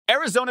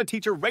Arizona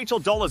teacher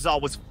Rachel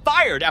Dolezal was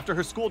fired after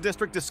her school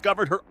district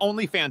discovered her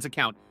OnlyFans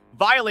account,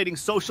 violating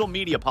social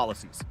media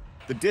policies.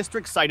 The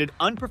district cited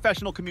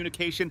unprofessional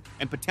communication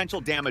and potential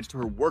damage to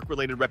her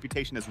work-related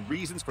reputation as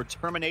reasons for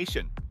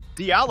termination.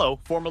 Diallo,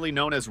 formerly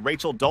known as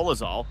Rachel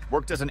Dolezal,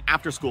 worked as an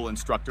after-school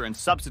instructor and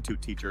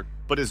substitute teacher,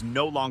 but is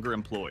no longer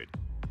employed.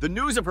 The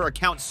news of her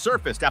account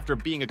surfaced after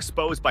being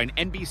exposed by an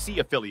NBC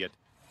affiliate,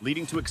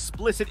 leading to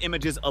explicit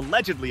images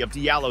allegedly of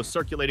Diallo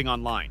circulating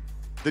online.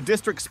 The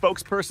district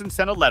spokesperson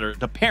sent a letter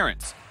to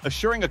parents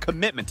assuring a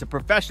commitment to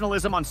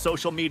professionalism on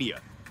social media.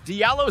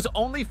 Diallo's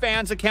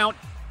OnlyFans account,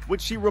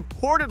 which she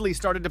reportedly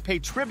started to pay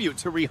tribute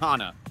to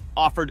Rihanna,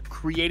 offered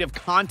creative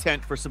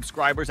content for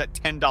subscribers at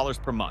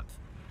 $10 per month.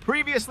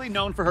 Previously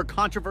known for her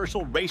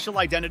controversial racial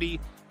identity,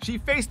 she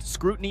faced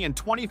scrutiny in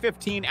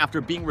 2015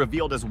 after being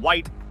revealed as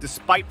white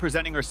despite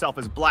presenting herself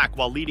as black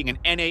while leading an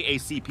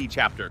NAACP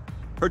chapter.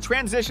 Her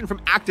transition from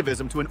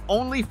activism to an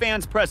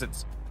OnlyFans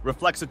presence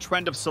reflects a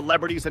trend of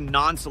celebrities and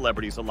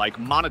non-celebrities alike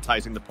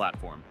monetizing the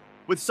platform,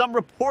 with some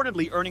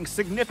reportedly earning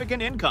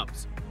significant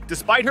incomes.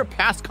 Despite her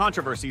past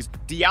controversies,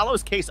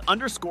 Diallo's case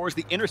underscores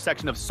the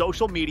intersection of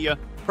social media,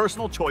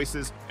 personal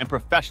choices, and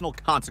professional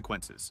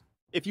consequences.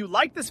 If you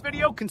like this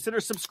video, consider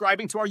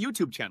subscribing to our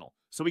YouTube channel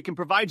so we can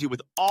provide you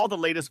with all the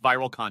latest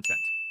viral content.